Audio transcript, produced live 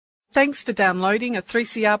Thanks for downloading a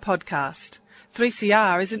 3CR podcast.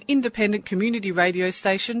 3CR is an independent community radio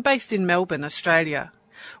station based in Melbourne, Australia.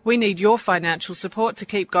 We need your financial support to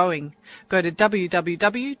keep going. Go to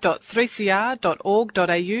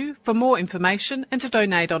www.3cr.org.au for more information and to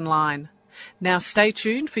donate online. Now stay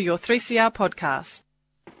tuned for your 3CR podcast.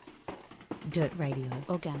 Dirt Radio.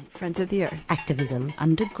 Organic. Friends of the Earth. Activism.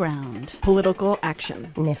 Underground. Political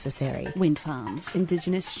action. Necessary. Wind farms.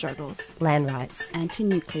 Indigenous struggles. Land rights.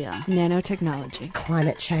 Anti-nuclear. Nanotechnology.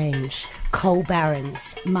 Climate change. Coal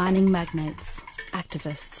barons. Mining magnates.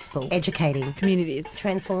 Activists. Educating. Communities.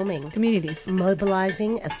 Transforming. Communities.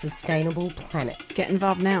 Mobilising a sustainable planet. Get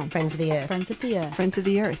involved now. Friends of the Earth. Friends of the Earth. Friends of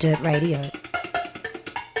the Earth. Dirt Radio.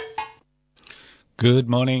 Good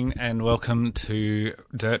morning and welcome to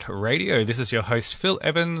Dirt Radio. This is your host Phil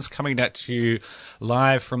Evans coming at you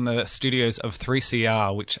live from the studios of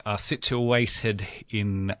 3CR, which are situated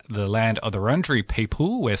in the land of the Wurundjeri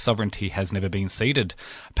people where sovereignty has never been ceded.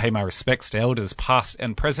 I pay my respects to elders past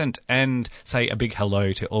and present and say a big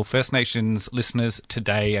hello to all First Nations listeners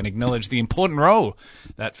today and acknowledge the important role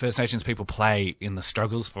that First Nations people play in the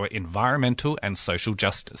struggles for environmental and social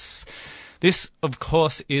justice. This, of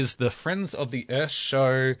course, is the Friends of the Earth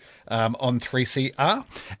show on 3CR,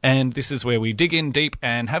 and this is where we dig in deep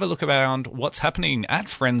and have a look around what's happening at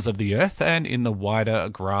Friends of the Earth and in the wider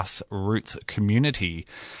grassroots community.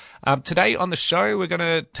 Today on the show, we're going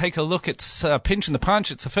to take a look at Pinch and the Punch.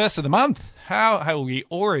 It's the first of the month. How are we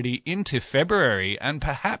already into February? And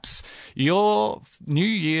perhaps your New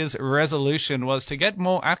Year's resolution was to get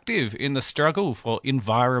more active in the struggle for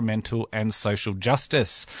environmental and social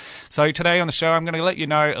justice. So today on the show, I'm going to let you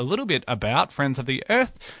know a little bit about Friends of the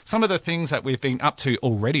Earth, some of the things that we've been up to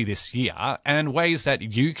already this year, and ways that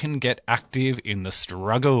you can get active in the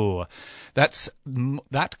struggle. That's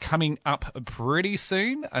that coming up pretty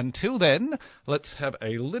soon. Until then, let's have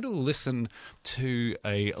a little listen to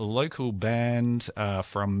a local band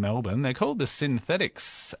from Melbourne. They're called The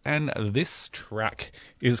Synthetics, and this track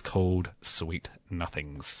is called Sweet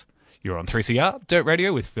Nothings. You're on 3CR, Dirt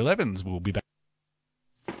Radio with Phil Evans. We'll be back.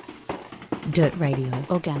 Dirt Radio.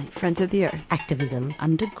 Organic. Friends of the Earth. Activism.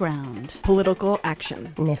 Underground. Political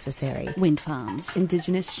action. Necessary. Wind farms.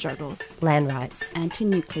 Indigenous struggles. Land rights.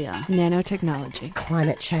 Anti-nuclear. Nanotechnology.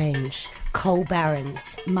 Climate change. Coal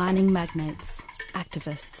barons. Mining magnates.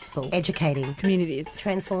 Activists. Educating. Communities.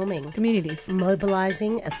 Transforming. Communities.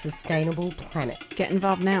 Mobilising a sustainable planet. Get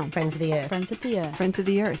involved now. Friends of the Earth. Friends of the Earth. Friends of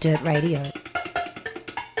the Earth. Dirt Radio.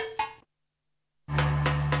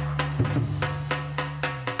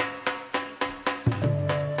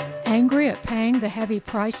 Angry at paying the heavy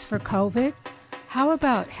price for COVID? How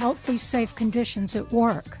about healthy, safe conditions at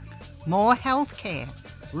work? More healthcare,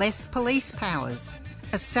 less police powers,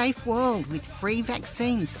 a safe world with free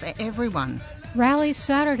vaccines for everyone. Rally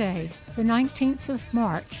Saturday, the 19th of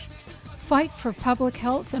March. Fight for public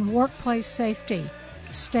health and workplace safety.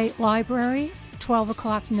 State Library, 12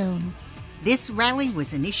 o'clock noon. This rally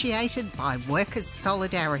was initiated by Workers'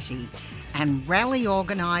 Solidarity, and rally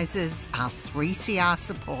organisers are 3CR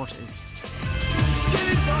supporters.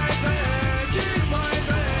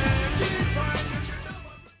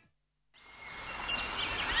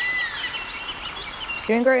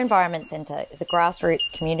 Goongerah Environment Centre is a grassroots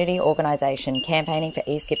community organisation campaigning for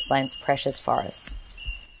East Gippsland's precious forests.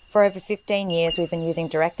 For over 15 years we've been using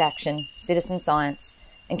direct action, citizen science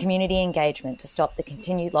and community engagement to stop the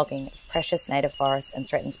continued logging of precious native forests and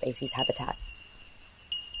threatened species habitat.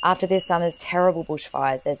 After this summer's terrible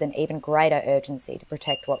bushfires, there's an even greater urgency to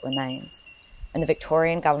protect what remains, and the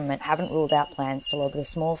Victorian government haven't ruled out plans to log the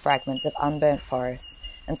small fragments of unburnt forests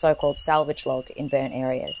and so-called salvage log in burnt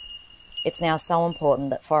areas. It's now so important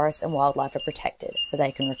that forests and wildlife are protected so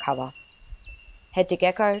they can recover. Head to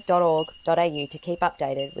gecko.org.au to keep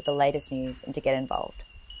updated with the latest news and to get involved.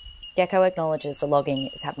 Gecko acknowledges the logging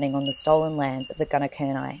is happening on the stolen lands of the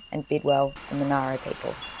Gunaikurnai and Bidwell and Monaro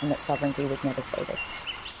people, and that sovereignty was never ceded.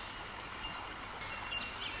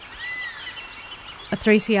 A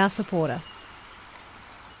 3CR supporter.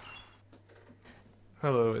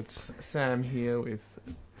 Hello, it's Sam here with...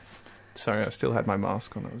 Sorry, I still had my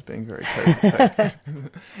mask on. I was being very COVID.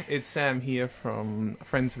 It's Sam here from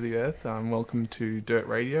Friends of the Earth. Welcome to Dirt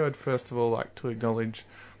Radio. I'd first of all like to acknowledge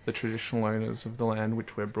the traditional owners of the land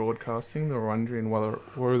which we're broadcasting, the Wurundjeri and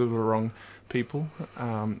Wurrung people,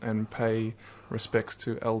 and pay respects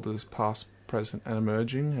to elders past, present and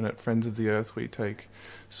emerging. And at Friends of the Earth we take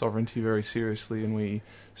sovereignty very seriously, and we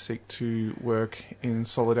seek to work in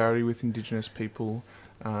solidarity with Indigenous people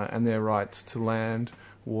and their rights to land,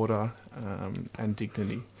 water and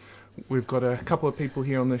dignity. We've got a couple of people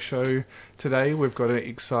here on the show today. We've got an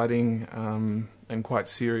exciting and quite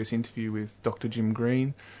serious interview with Dr. Jim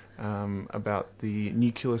Green about the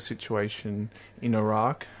nuclear situation in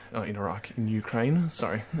in Ukraine.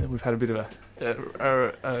 Sorry, we've had a bit of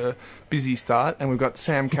a busy start, and we've got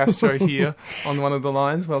Sam Castro here on one of the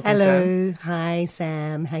lines. Welcome, Hello. Sam. Hi,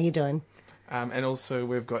 Sam. How you doing? And also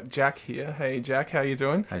we've got Jack here. Hey, Jack, how you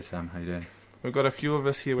doing? Hey, Sam, how you doing? We've got a few of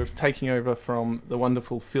us here. We're taking over from the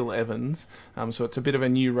wonderful Phil Evans. So it's a bit of a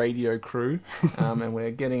new radio crew, and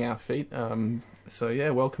we're getting our feet. So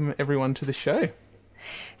yeah, welcome everyone to the show.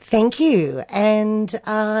 Thank you. And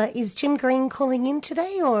is Jim Green calling in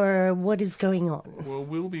today, or what is going on? Well,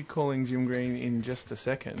 we'll be calling Jim Green in just a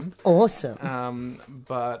second. Awesome.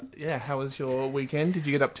 But yeah, how was your weekend? Did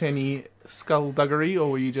you get up to any skullduggery,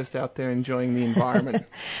 or were you just out there enjoying the environment?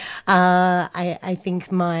 I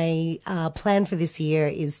think my plan for this year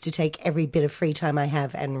is to take every bit of free time I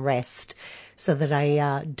have and rest so that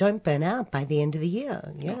I don't burn out by the end of the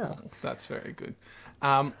year. Yeah. Oh, that's very good.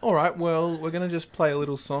 All right, well, we're going to just play a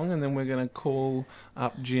little song and then we're going to call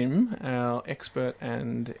up Jim, our expert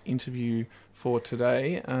and interview for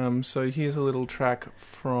today. So here's a little track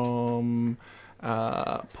from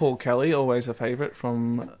Paul Kelly, always a favourite,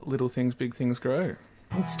 from Little Things, Big Things Grow.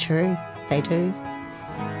 It's true. They do.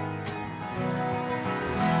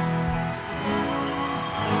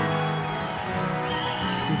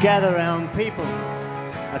 Gather round, people.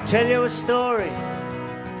 I'll tell you a story.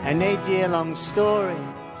 An 8-year-long story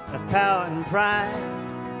of power and pride.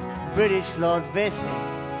 British Lord Vestey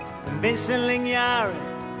and Vincent Lingiari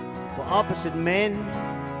were opposite men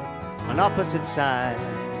on opposite sides.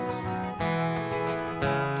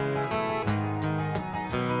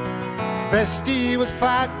 Vestey was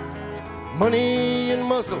fat, money and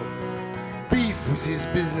muscle. Beef was his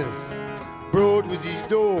business, broad was his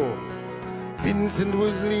door. Vincent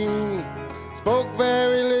was lean, spoke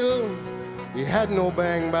very little. He had no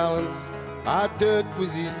bank balance, our dirt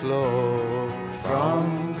was his floor.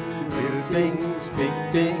 From little things,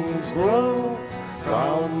 big things grow.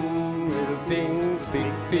 From little things,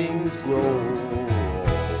 big things grow.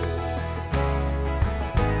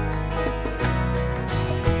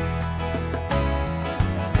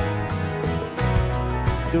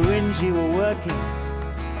 The Ringy were working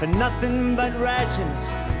for nothing but rations,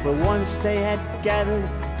 but once they had gathered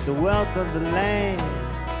the wealth of the land,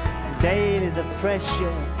 daily the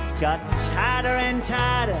pressure got tighter and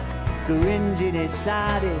tighter. Gurindji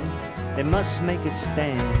decided they must make a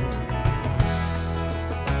stand.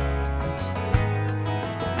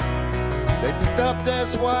 They picked up their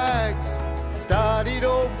swags, started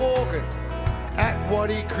off walking at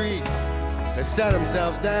Waddy Creek. They sat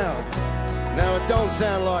themselves down. Now it don't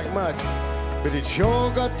sound like much, but it sure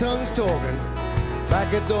got tongues talking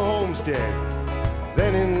back at the homestead,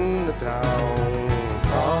 then in the town.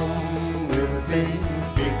 From little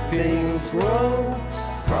things, big things grow.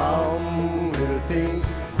 From little things,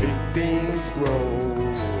 big things grow.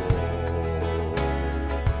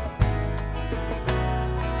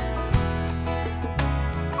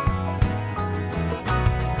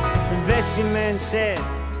 The vesting man said,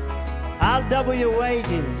 I'll double your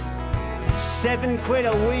wages. 7 quid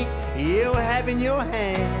a week you have in your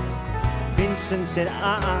hand. Vincent said,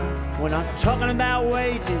 we're not talking about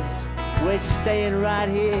wages. We're staying right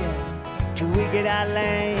here till we get our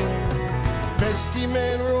land. Vestey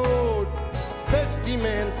man rode, Vestey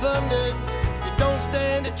man thundered. You don't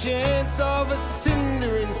stand a chance of a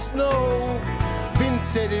cinder in snow. Vince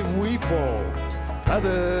said if we fall,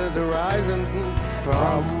 others are rising.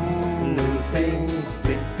 From little things,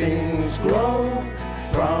 big things grow.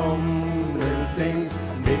 From little things,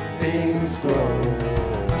 big things grow.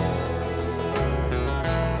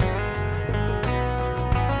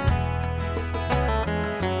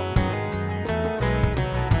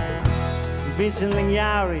 Vincent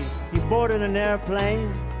Lingiari, he boarded an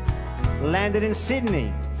airplane, landed in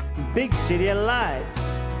Sydney, big city of lights.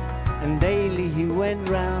 And daily he went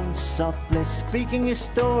round softly speaking his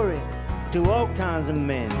story to all kinds of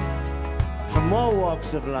men from all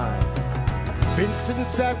walks of life. Vincent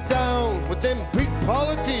sat down with them big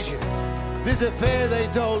politicians. This affair, they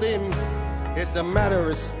told him, it's a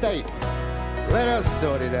matter of state. Let us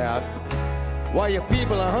sort it out. While your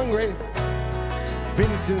people are hungry.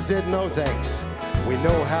 Vincent said no thanks, we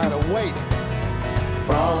know how to wait.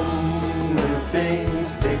 From little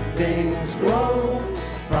things, big things grow.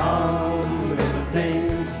 From little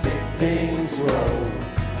things, big things grow.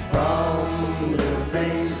 From little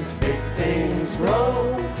things, big things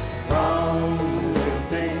grow. From little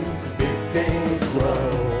things, big things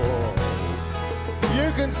grow.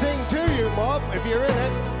 You can sing too, you mob, if you're in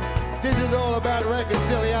it. This is all about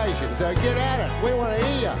reconciliation, so get at it. We want to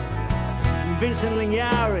hear you. Vincent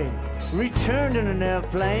Lingiari, returned in an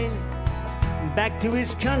airplane back to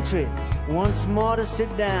his country once more to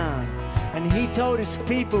sit down. And he told his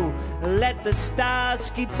people, let the stars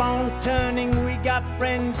keep on turning. We got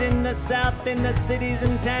friends in the South, in the cities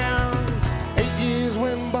and towns. 8 years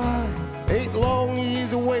went by, 8 long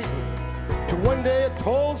years of waiting, till one day a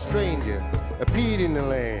tall stranger appeared in the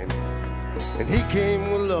land. And he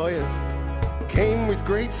came with lawyers, came with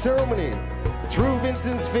great ceremony, through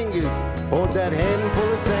Vincent's fingers on that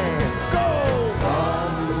handful of sand. Go!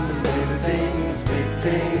 From little things, big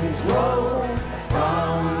things grow.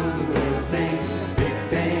 From little things, big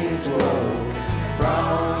things grow.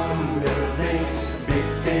 From little things, big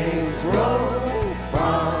things grow.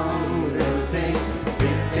 From little things,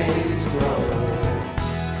 big things grow.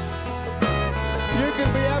 You can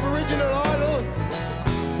be Aboriginal idol.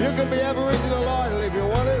 You can be Aboriginal idol if you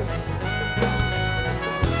want it.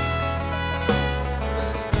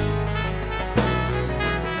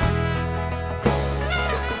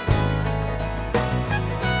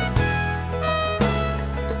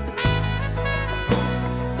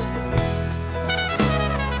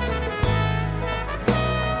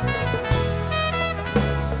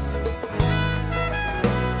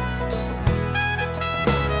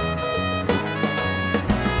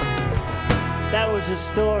 That was a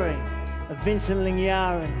story of Vincent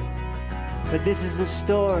Lingiari. But this is a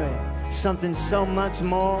story, something so much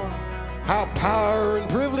more. How power and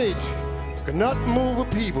privilege cannot move a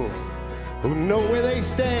people who know where they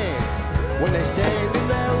stand when they stand in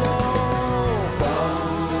their law.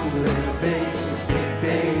 From little things, big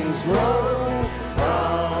things grow.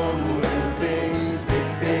 From little things, big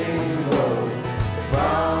things grow.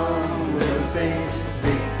 From little things,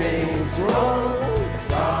 big things grow.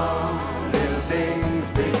 From little things,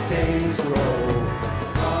 big things grow.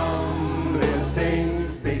 From little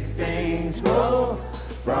things, big things grow.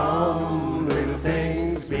 From little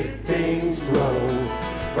things, big things grow.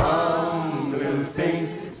 From little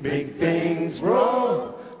things, big things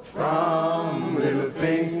grow. From little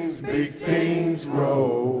things, big things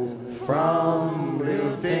grow. From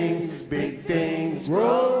little things, big things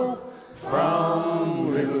grow.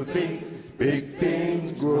 From little things, big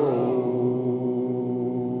things grow.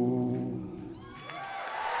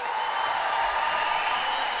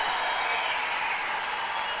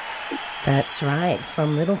 That's right.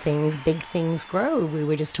 From little things, big things grow. We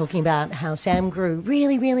were just talking about how Sam grew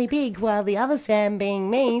really, really big, while the other Sam, being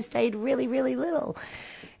me, stayed really, really little.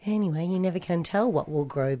 Anyway, you never can tell what will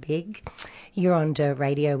grow big. You're on Dirt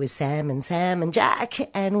Radio with Sam and Jack,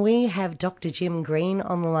 and we have Dr. Jim Green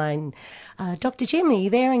on the line. Dr. Jim, are you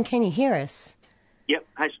there and can you hear us? Yep.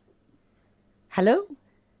 Hi. Hello?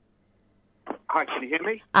 Hi, can you hear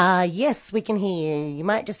me? Yes, we can hear you. You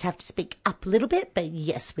might just have to speak up a little bit, but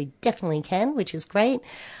yes, we definitely can, which is great.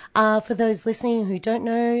 For those listening who don't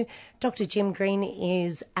know, Dr. Jim Green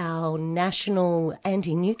is our national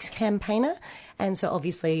anti-nukes campaigner, and so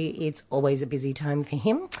obviously it's always a busy time for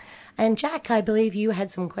him. And Jack, I believe you had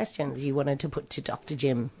some questions you wanted to put to Dr.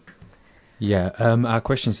 Jim. Yeah, our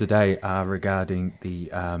questions today are regarding the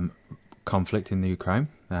conflict in the Ukraine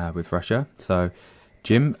with Russia. So,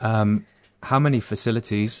 Jim, how many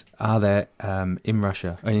facilities are there in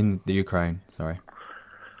Russia, in the Ukraine? Sorry.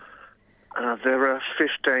 There are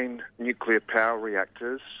 15 nuclear power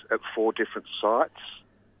reactors at 4 different sites.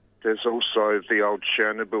 There's also the old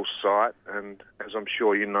Chernobyl site, and as I'm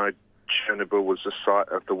sure you know, Chernobyl was the site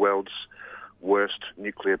of the world's worst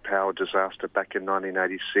nuclear power disaster back in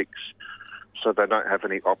 1986. So they don't have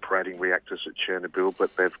any operating reactors at Chernobyl,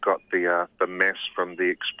 but they've got the mess from the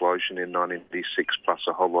explosion in 1986, plus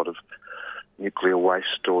a whole lot of nuclear waste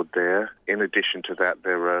stored there. In addition to that,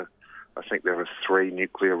 I think there are 3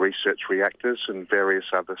 nuclear research reactors and various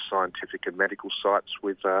other scientific and medical sites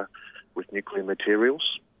with nuclear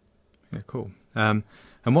materials. Yeah, cool. And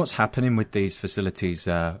what's happening with these facilities,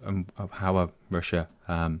 and how are Russia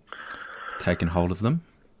taking hold of them?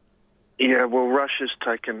 Yeah, well, Russia's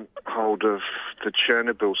taken hold of the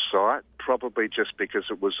Chernobyl site, probably just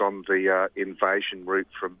because it was on the invasion route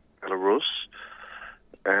from Belarus.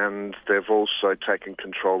 And they've also taken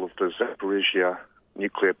control of the Zaporizhia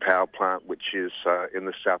nuclear power plant, which is in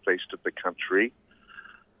the southeast of the country.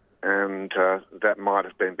 And that might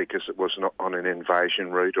have been because it was not on an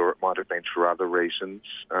invasion route, or it might have been for other reasons.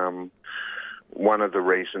 One of the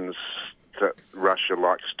reasons that Russia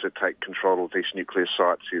likes to take control of these nuclear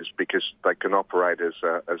sites is because they can operate as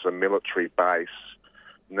a military base.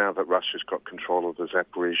 Now that Russia's got control of the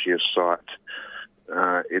Zaporizhia site,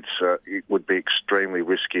 it would be extremely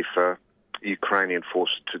risky for Ukrainian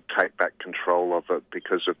forces to take back control of it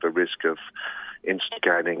because of the risk of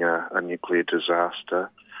instigating a nuclear disaster.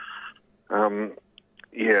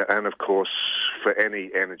 Yeah, and of course, for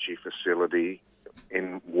any energy facility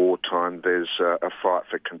in wartime, there's a fight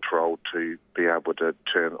for control to be able to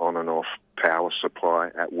turn on and off power supply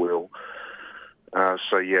at will.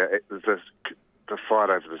 The fight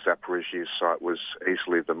over the Zaporizhzhia site was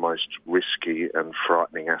easily the most risky and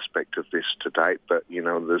frightening aspect of this to date. But,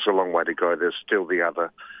 there's a long way to go. There's still the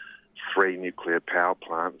other 3 nuclear power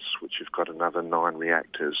plants, which have got another 9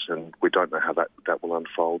 reactors, and we don't know how that will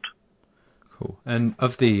unfold. Cool. And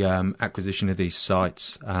of the acquisition of these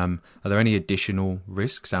sites, are there any additional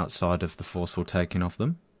risks outside of the forceful taking of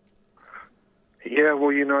them? Yeah,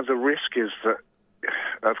 well, the risk is that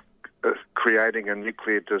of creating a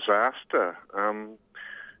nuclear disaster.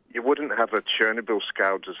 You wouldn't have a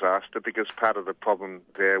Chernobyl-scale disaster because part of the problem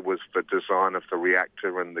there was the design of the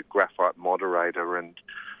reactor and the graphite moderator and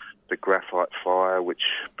the graphite fire, which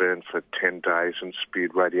burned for 10 days and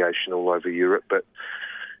spewed radiation all over Europe. But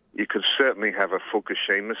you could certainly have a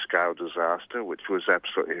Fukushima-scale disaster, which was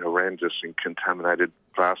absolutely horrendous and contaminated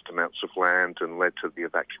vast amounts of land and led to the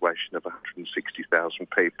evacuation of 160,000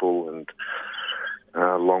 people and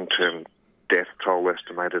long-term death toll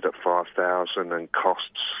estimated at 5,000 and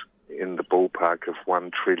costs in the ballpark of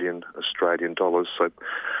 1 trillion Australian dollars. So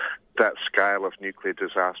that scale of nuclear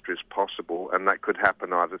disaster is possible, and that could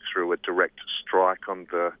happen either through a direct strike on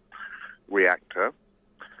the reactor,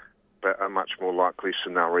 but a much more likely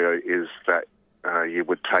scenario is that you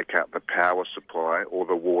would take out the power supply or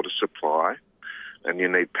the water supply, and you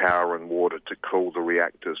need power and water to cool the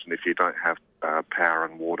reactors. And if you don't have power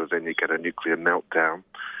and water, then you get a nuclear meltdown.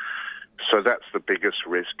 So that's the biggest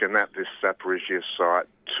risk. And at this Zaporizhzhia site,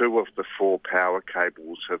 2 of the 4 power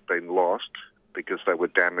cables have been lost because they were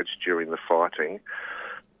damaged during the fighting.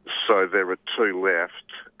 So there are 2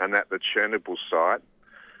 left. And at the Chernobyl site,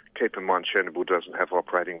 keep in mind Chernobyl doesn't have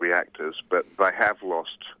operating reactors, but they have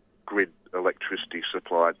lost grid electricity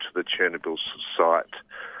supplied to the Chernobyl site,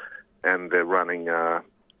 and they're running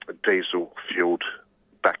diesel-fueled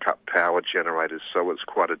backup power generators, so it's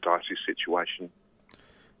quite a dicey situation.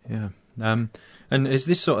 Yeah. And has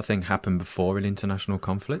this sort of thing happened before in international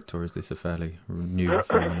conflict, or is this a fairly new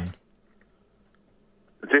phenomenon?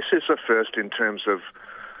 This is a first in terms of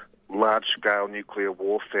large-scale nuclear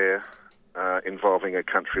warfare involving a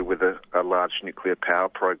country with a large nuclear power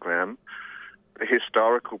program. The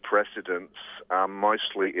historical precedents are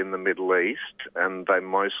mostly in the Middle East, and they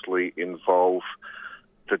mostly involve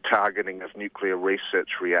the targeting of nuclear research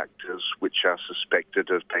reactors, which are suspected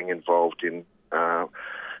of being involved in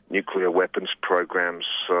nuclear weapons programs.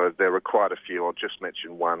 So there are quite a few. I'll just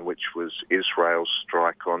mention one, which was Israel's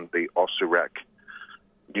strike on the Osirak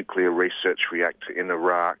nuclear research reactor in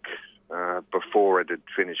Iraq before it had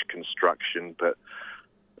finished construction, but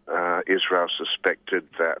Israel suspected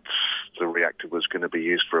that the reactor was going to be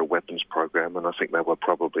used for a weapons program, and I think they were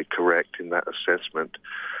probably correct in that assessment.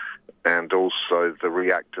 And also the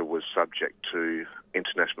reactor was subject to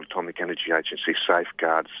International Atomic Energy Agency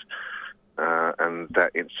safeguards, and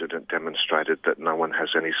that incident demonstrated that no one has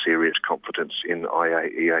any serious confidence in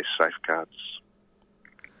IAEA safeguards.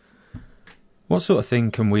 What sort of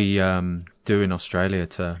thing can we do in Australia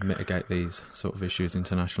to mitigate these sort of issues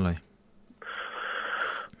internationally?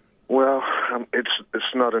 Well,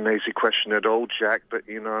 it's not an easy question at all, Jack, but,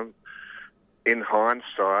 in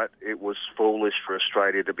hindsight, it was foolish for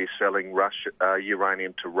Australia to be selling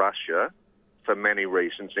uranium to Russia for many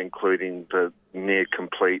reasons, including the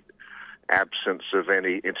near-complete absence of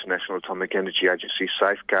any International Atomic Energy Agency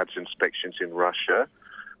safeguards inspections in Russia,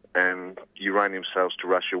 and uranium sales to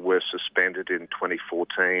Russia were suspended in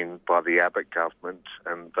 2014 by the Abbott government,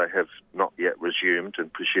 and they have not yet resumed,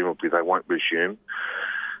 and presumably they won't resume.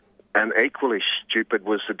 And equally stupid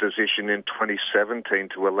was the decision in 2017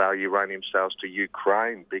 to allow uranium sales to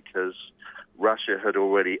Ukraine, because Russia had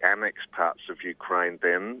already annexed parts of Ukraine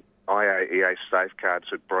then. IAEA safeguards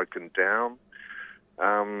had broken down.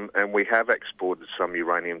 And we have exported some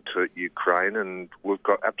uranium to Ukraine, and we've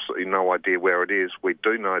got absolutely no idea where it is. We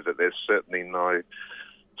do know that there's certainly no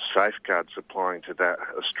safeguards applying to that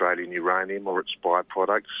Australian uranium or its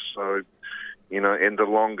byproducts. So, in the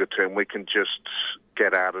longer term, we can just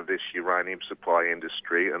get out of this uranium supply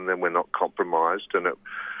industry, and then we're not compromised, and it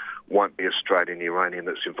won't be Australian uranium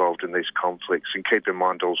that's involved in these conflicts. And keep in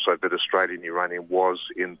mind also that Australian uranium was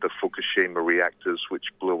in the Fukushima reactors, which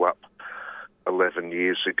blew up 11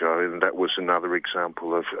 years ago, and that was another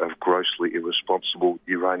example of grossly irresponsible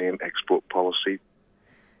uranium export policy.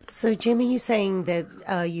 So, Jim, are you saying that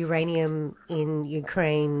uranium in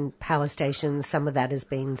Ukraine power stations, some of that has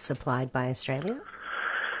been supplied by Australia?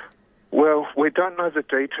 Well, we don't know the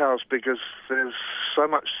details because there's so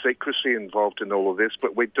much secrecy involved in all of this,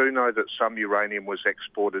 but we do know that some uranium was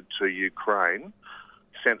exported to Ukraine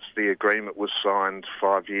since the agreement was signed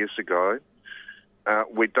 5 years ago.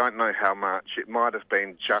 We don't know how much. It might have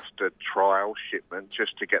been just a trial shipment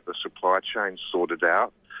just to get the supply chain sorted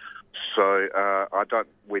out. So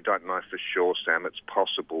we don't know for sure, Sam. It's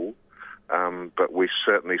possible. But we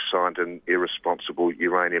certainly signed an irresponsible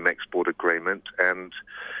uranium export agreement. And,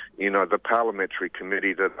 the parliamentary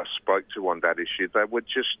committee that I spoke to on that issue, they were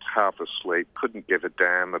just half asleep, couldn't give a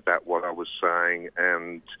damn about what I was saying,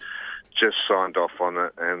 and just signed off on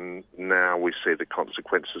it. And now we see the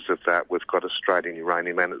consequences of that. We've got Australian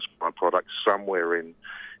uranium and its byproducts somewhere in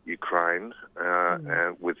Ukraine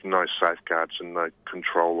with no safeguards and no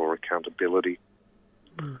control or accountability.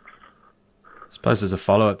 I suppose as a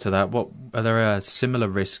follow-up to that, what are there similar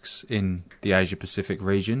risks in the Asia-Pacific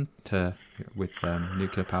region with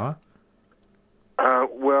nuclear power?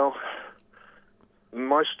 Well,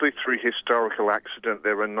 mostly through historical accident,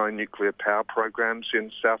 there are no nuclear power programs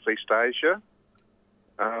in Southeast Asia.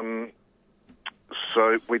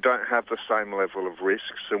 So we don't have the same level of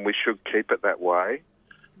risks, and we should keep it that way.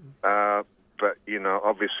 But,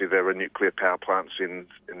 obviously there are nuclear power plants in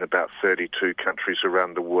about 32 countries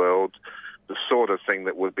around the world. The sort of thing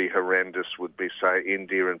that would be horrendous would be, say,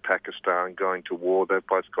 India and Pakistan going to war. They've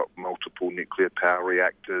both got multiple nuclear power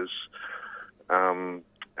reactors. And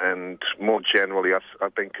more generally,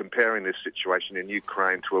 I've been comparing this situation in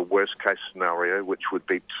Ukraine to a worst-case scenario, which would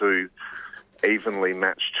be two evenly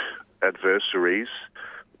matched adversaries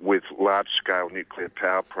with large-scale nuclear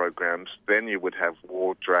power programs. Then you would have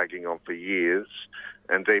war dragging on for years.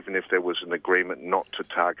 And even if there was an agreement not to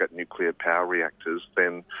target nuclear power reactors,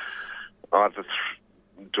 then either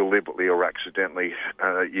deliberately or accidentally,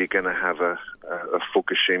 you're going to have a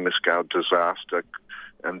Fukushima-scale disaster,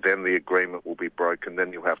 and then the agreement will be broken.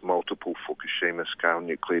 Then you'll have multiple Fukushima-scale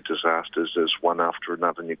nuclear disasters as one after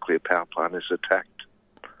another nuclear power plant is attacked.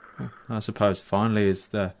 I suppose finally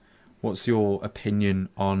what's your opinion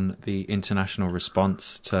on the international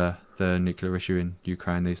response to the nuclear issue in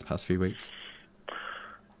Ukraine these past few weeks?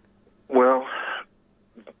 Well,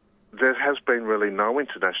 there has been really no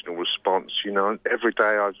international response. Every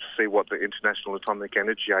day I see what the International Atomic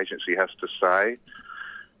Energy Agency has to say,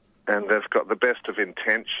 and they've got the best of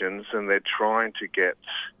intentions, and they're trying to get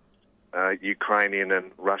Ukrainian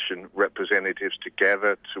and Russian representatives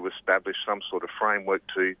together to establish some sort of framework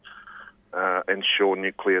to ensure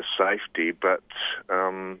nuclear safety. But,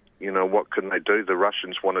 what can they do? The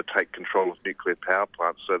Russians want to take control of nuclear power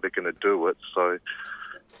plants, so they're going to do it. So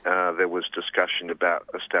there was discussion about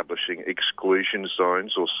establishing exclusion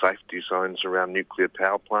zones or safety zones around nuclear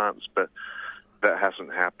power plants, but that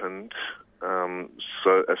hasn't happened.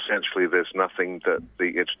 So essentially there's nothing that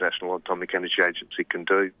the International Atomic Energy Agency can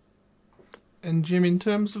do. And Jim, in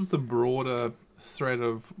terms of the broader threat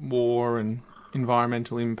of war and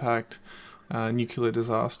environmental impact, nuclear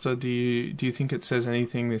disaster, do you think it says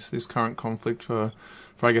anything, this current conflict, for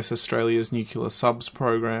I guess Australia's nuclear subs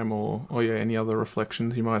program, or any other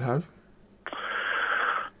reflections you might have?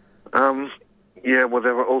 Well,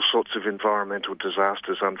 there are all sorts of environmental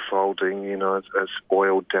disasters unfolding, as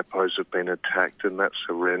oil depots have been attacked, and that's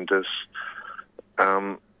horrendous.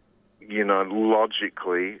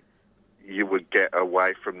 Logically, you would get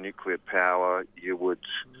away from nuclear power, you would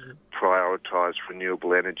prioritise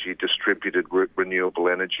renewable energy, distributed renewable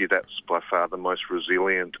energy. That's by far the most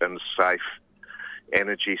resilient and safe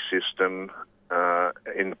energy system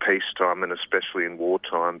in peacetime and especially in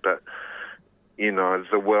wartime. But,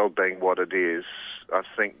 the world being what it is, I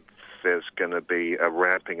think there's going to be a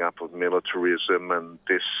ramping up of militarism, and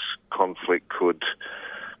this conflict could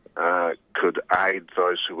aid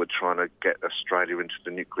those who are trying to get Australia into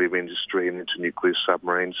the nuclear industry and into nuclear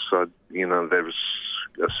submarines. So, there's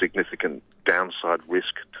a significant downside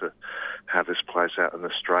risk to how this plays out in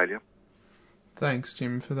Australia. Thanks,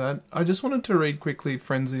 Jim, for that. I just wanted to read quickly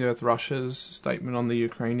Friends of the Earth Russia's statement on the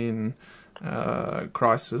Ukrainian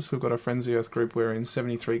crisis. We've got a Friends of the Earth group. We're in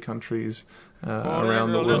 73 countries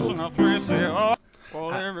around the world.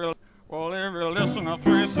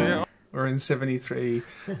 We're in 73.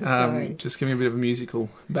 Just give me a bit of a musical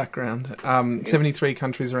background. 73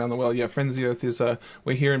 countries around the world. Yeah, Friends of the Earth is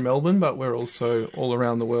we're here in Melbourne, but we're also all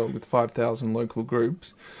around the world with 5,000 local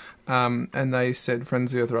groups. And they said,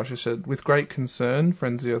 Friends of the Earth Russia said, with great concern,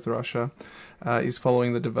 Friends of the Earth Russia is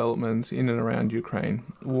following the developments in and around Ukraine.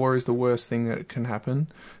 War is the worst thing that can happen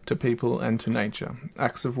to people and to nature.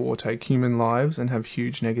 Acts of war take human lives and have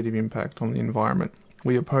huge negative impact on the environment.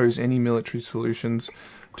 We oppose any military solutions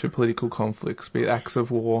to political conflicts, be it acts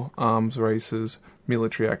of war, arms races,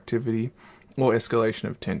 military activity. or escalation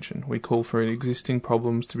of tension. We call for existing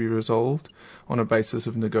problems to be resolved on a basis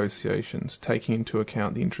of negotiations, taking into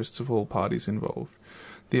account the interests of all parties involved.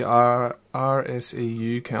 The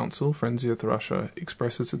RSEU Council, Friends of the Earth Russia,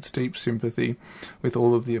 expresses its deep sympathy with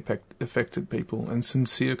all of the affected people and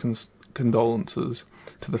sincere condolences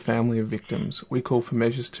to the family of victims. We call for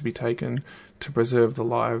measures to be taken to preserve the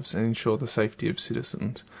lives and ensure the safety of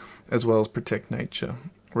citizens, as well as protect nature,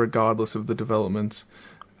 regardless of the developments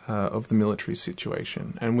of the military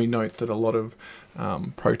situation. And we note that a lot of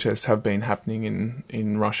protests have been happening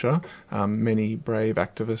in Russia. Many brave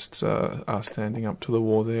activists are standing up to the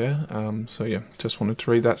war there. Just wanted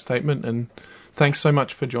to read that statement. And thanks so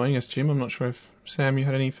much for joining us, Jim. I'm not sure if, Sam, you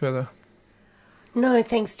had any further... No,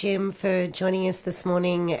 thanks, Jim, for joining us this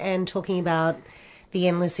morning and talking about the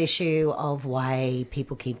endless issue of why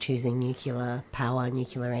people keep choosing nuclear power,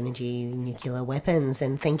 nuclear energy, nuclear weapons.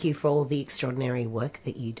 And thank you for all the extraordinary work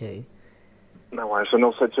that you do. No worries. And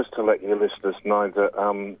also just to let your listeners know that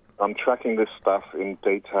I'm tracking this stuff in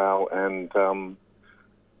detail and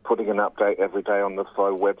putting an update every day on the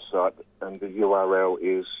FOE website, and the URL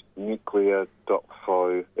is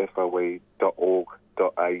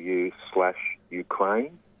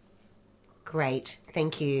nuclear.foe.org.au/Ukraine. Great.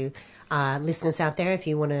 Thank you. Listeners out there, if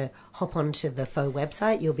you want to hop onto the FOE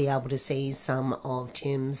website, you'll be able to see some of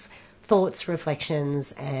Jim's thoughts,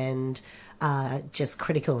 reflections, and just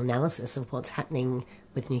critical analysis of what's happening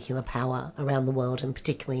with nuclear power around the world, and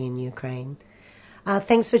particularly in Ukraine.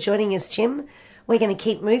 Thanks for joining us, Jim. We're going to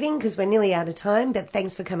keep moving because we're nearly out of time, but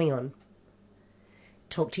thanks for coming on.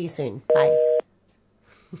 Talk to you soon. Bye.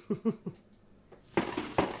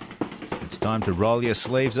 It's time to roll your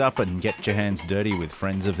sleeves up and get your hands dirty with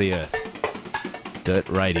Friends of the Earth. Dirt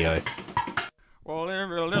Radio. Well, if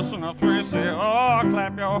you listen to 3CR,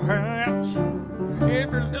 clap your hands.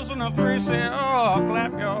 If you listen to 3CR,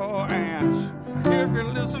 clap your hands. If you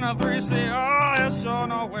listen to 3CR, let us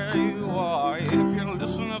know where you are. If you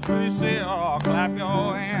listen to 3CR, clap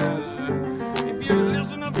your hands. If you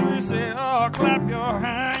listen to 3CR, clap your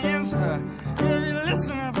hands. If you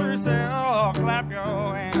listen to 3CR, clap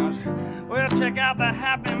your hands. Well, check out the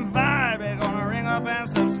happening vibe. They're gonna ring up and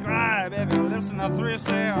subscribe. If you listen to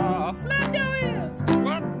 3CR, flap your ears.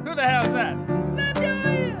 What? Who the hell is that? Flap your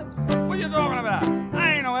ears. What you talking about?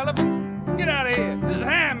 I ain't no elephant. Get out of here. This is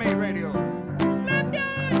handmade radio. Flap your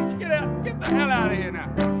ears. Get out. Get the hell out of here now.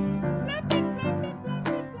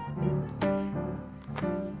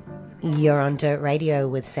 You're on Dirt Radio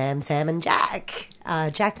with Sam, and Jack.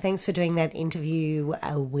 Jack, thanks for doing that interview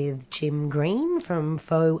with Jim Green from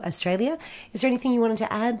FOE Australia. Is there anything you wanted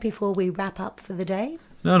to add before we wrap up for the day?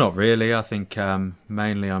 No, not really. I think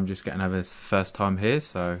mainly I'm just getting over this first time here,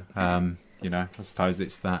 so I suppose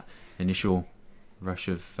it's that initial rush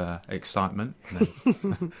of excitement.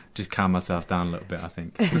 Just calm myself down a little bit, I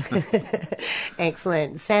think.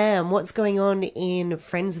 Excellent. Sam, what's going on in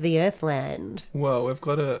Friends of the Earth land? Well, we've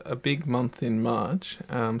got a big month in March.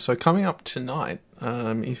 So coming up tonight,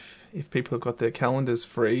 if people have got their calendars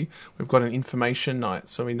free, we've got an information night.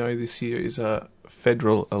 So we know this year is a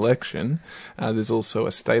federal election. There's also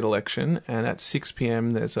a state election, and at 6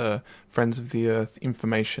 p.m. there's a Friends of the Earth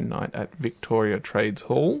information night at Victoria Trades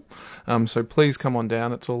Hall. So please come on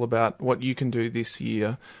down. It's all about what you can do this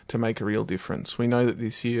year to make a real difference. We know that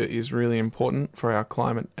this year is really important for our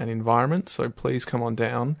climate and environment, so please come on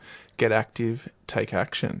down, get active, take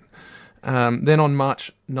action. Then on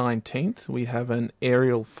March 19th, we have an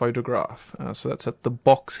aerial photograph. So that's at the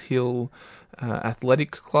Box Hill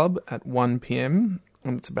Athletic Club at 1 p.m.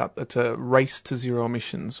 And it's a race to zero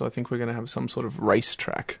emissions. So I think we're going to have some sort of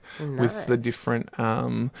racetrack with the different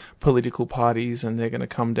political parties, and they're going to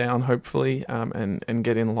come down hopefully and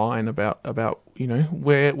get in line about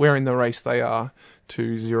where in the race they are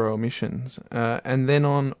to zero emissions. And then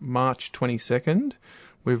on March 22nd,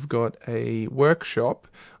 we've got a workshop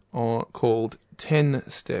called 10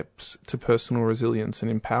 Steps to Personal Resilience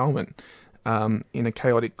and Empowerment in a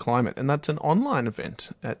Chaotic Climate. And that's an online event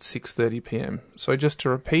at 6:30 p.m. So just to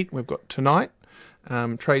repeat, we've got tonight,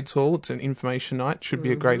 Trades Hall. It's an information night. Should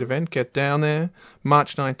be a great event. Get down there.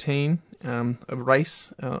 March 19, a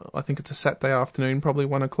race. I think it's a Saturday afternoon, probably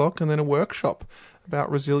 1 o'clock, and then a workshop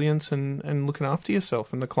about resilience and looking after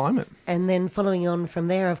yourself and the climate. And then following on from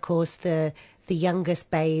there, of course, the youngest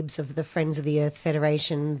babes of the Friends of the Earth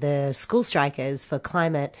Federation, the School Strikers for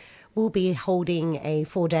Climate, will be holding a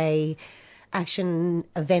 4-day action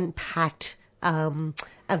event-packed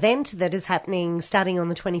event that is happening starting on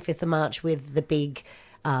the 25th of March with the big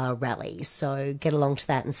rally. So get along to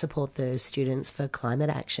that and support the Students for Climate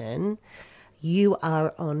Action. You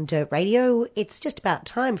are on Dirt Radio. It's just about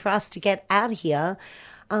time for us to get out of here.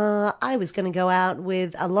 I was going to go out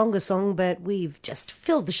with a longer song, but we've just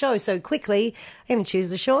filled the show so quickly. I'm going to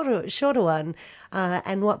choose a shorter one.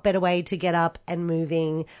 And what better way to get up and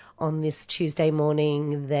moving on this Tuesday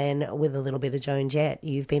morning than with a little bit of Joan Jett.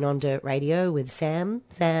 You've been on Dirt Radio with Sam,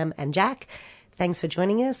 and Jack. Thanks for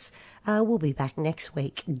joining us. We'll be back next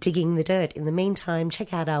week digging the dirt. In the meantime,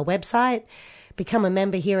 check out our website, become a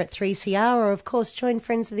member here at 3CR, or of course join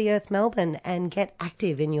Friends of the Earth Melbourne and get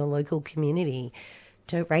active in your local community.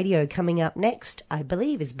 Dirt Radio coming up next, I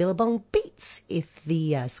believe, is Billabong Beats, if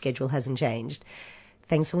the schedule hasn't changed.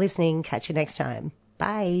 Thanks for listening. Catch you next time.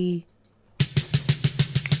 Bye.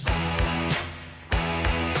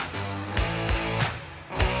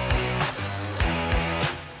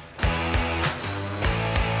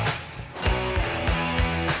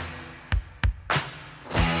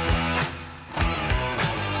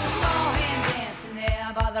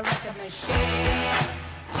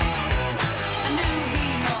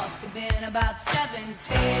 About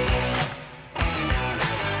 17, he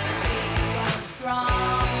was strong.